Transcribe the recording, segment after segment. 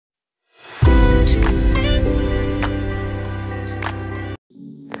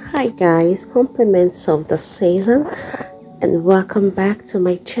Hi guys, compliments of the season and welcome back to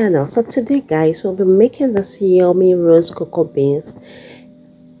my channel. So today guys, we'll be making this yummy roast cocoa beans.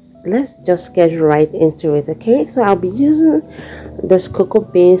 Let's just get right into it. Okay, so I'll be using this cocoa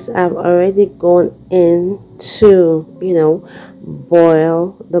beans. I've already gone into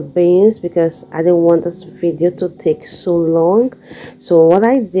boil the beans because I didn't want this video to take so long. So what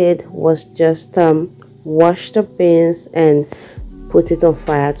I did was just wash the beans and put it on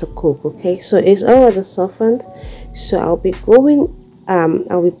fire to cook. Okay, so it's already softened, so I'll be putting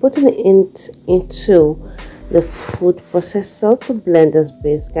it into the food processor to blend this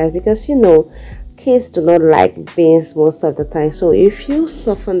beans, guys, because kids do not like beans most of the time. So if you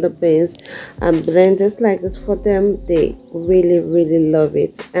soften the beans and blend it like this for them, they really love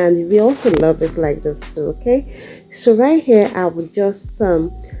it, and we also love it like this too. Okay, so right here I will just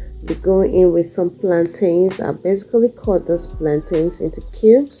be going in with some plantains. I basically cut those plantains into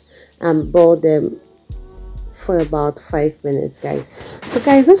cubes and boil them for about 5 minutes, guys. So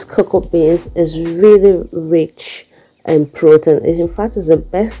guys, this cocoa beans is really rich in protein. In fact, it's the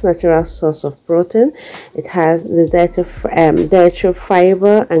best natural source of protein. It has the dietary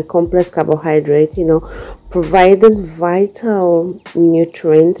fiber and complex carbohydrate, providing vital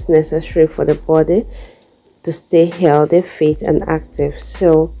nutrients necessary for the body to stay healthy, fit and active.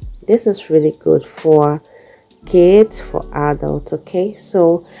 So this is really good for kids, for adults. Okay,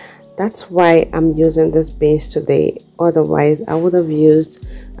 so that's why I'm using this beans today. Otherwise I would have used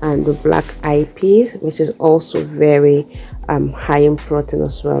the black eyed peas, which is also very high in protein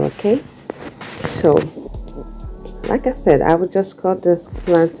as well. Okay, so like I said, I would just cut this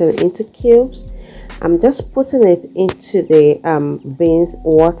plantain into cubes. I'm just putting it into the beans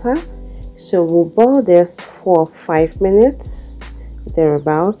water. So we'll boil this for 5 minutes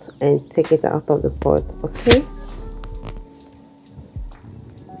thereabouts and take it out of the pot. Okay,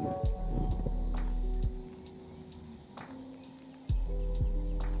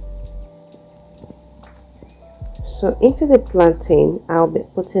 so into the plantain I'll be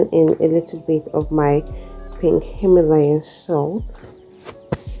putting in a little bit of my pink Himalayan salt.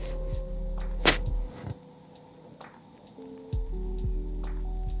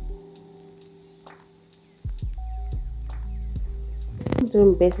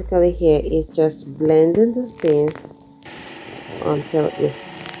 Doing basically here is just blending these beans until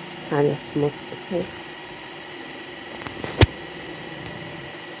it's kind of smooth. Okay,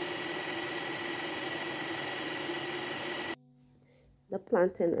 the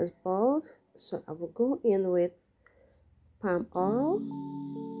plantain is boiled, so I will go in with palm oil,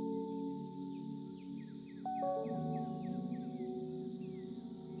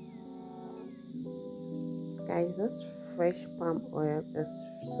 guys. This fresh palm oil is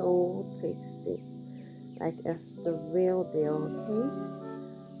so tasty, like it's the real deal. Okay,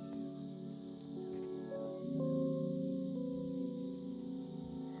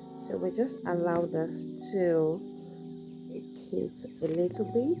 so we just allow this to heat a little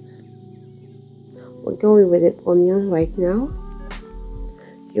bit. We're going with the onion right now.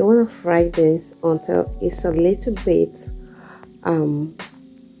 You want to fry this until it's a little bit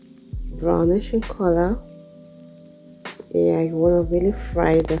brownish in color. Yeah, you want to really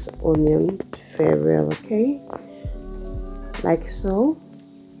fry this onion very well. Okay, like so.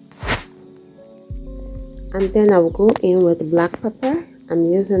 And then I will go in with black pepper. I'm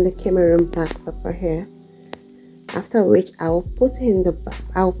using the Cameroon black pepper here. After which I will put in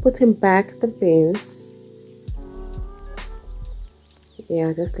back the beans.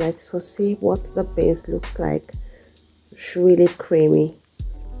 Yeah, just like so. See what the beans looks like. It's really creamy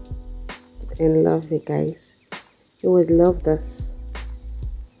and lovely, guys. You would love this.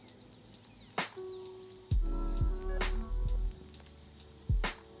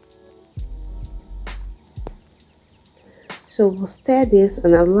 So we'll stir this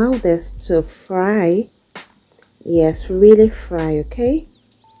and allow this to fry. Yes, really fry. Okay,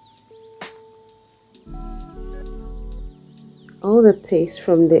 all the taste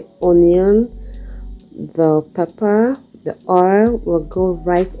from the onion, the pepper, the oil will go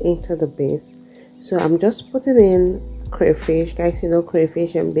right into the beans. So I'm just putting in crayfish, guys.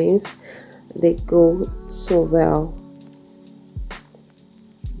 Crayfish and beans, they go so well.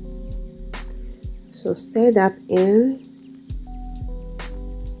 So stir that in.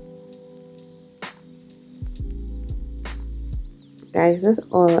 Guys, this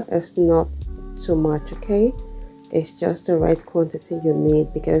oil is not too much. Okay, it's just the right quantity you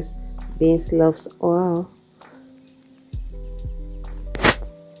need because beans loves oil.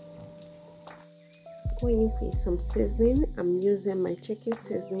 Going with some seasoning. I'm using my chicken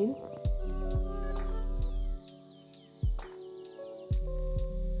seasoning.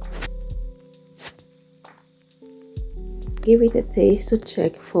 give it a taste to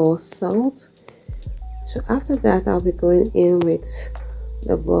check for salt. So after that, I'll be going in with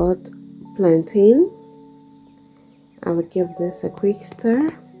the boiled plantain. I will give this a quick stir.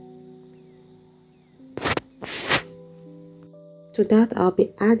 To that, I'll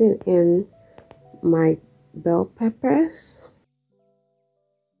be adding in my bell peppers.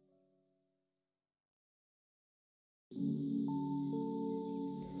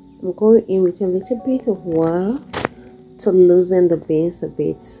 I'm going in with a little bit of water to loosen the beans a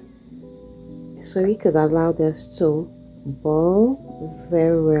bit, so we could allow this to boil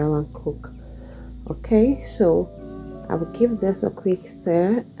very well and cook. Okay, so I will give this a quick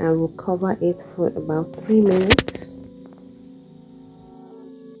stir and we'll cover it for about 3 minutes.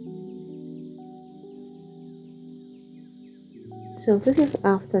 So this is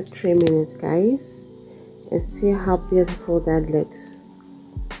after 3 minutes, guys, and see how beautiful that looks.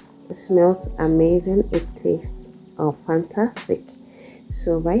 It smells amazing. It tastes fantastic.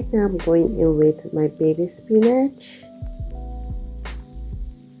 So right now I'm going in with my baby spinach.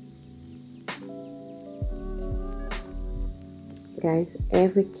 Guys,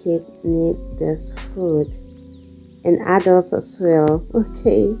 every kid needs this food, and adults as well.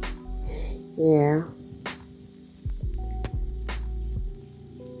 Okay, yeah.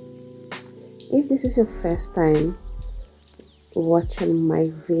 If this is your first time watching my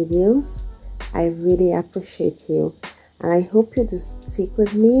videos, I really appreciate you, and I hope you just stick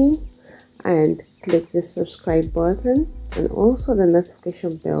with me and click the subscribe button and also the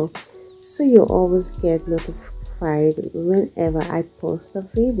notification bell, so you always get notified whenever I post a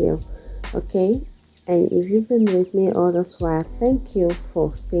video. Okay, and if you've been with me all this while, thank you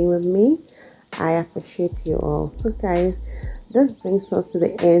for staying with me. I appreciate you all. So guys, this brings us to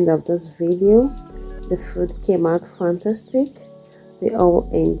the end of this video. The food came out fantastic. We all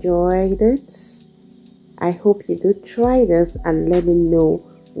enjoyed it. I hope you do try this and let me know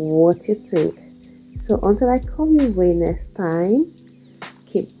what you think. So until I come your way next time,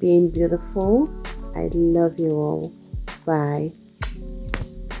 keep being beautiful. I love you all. Bye.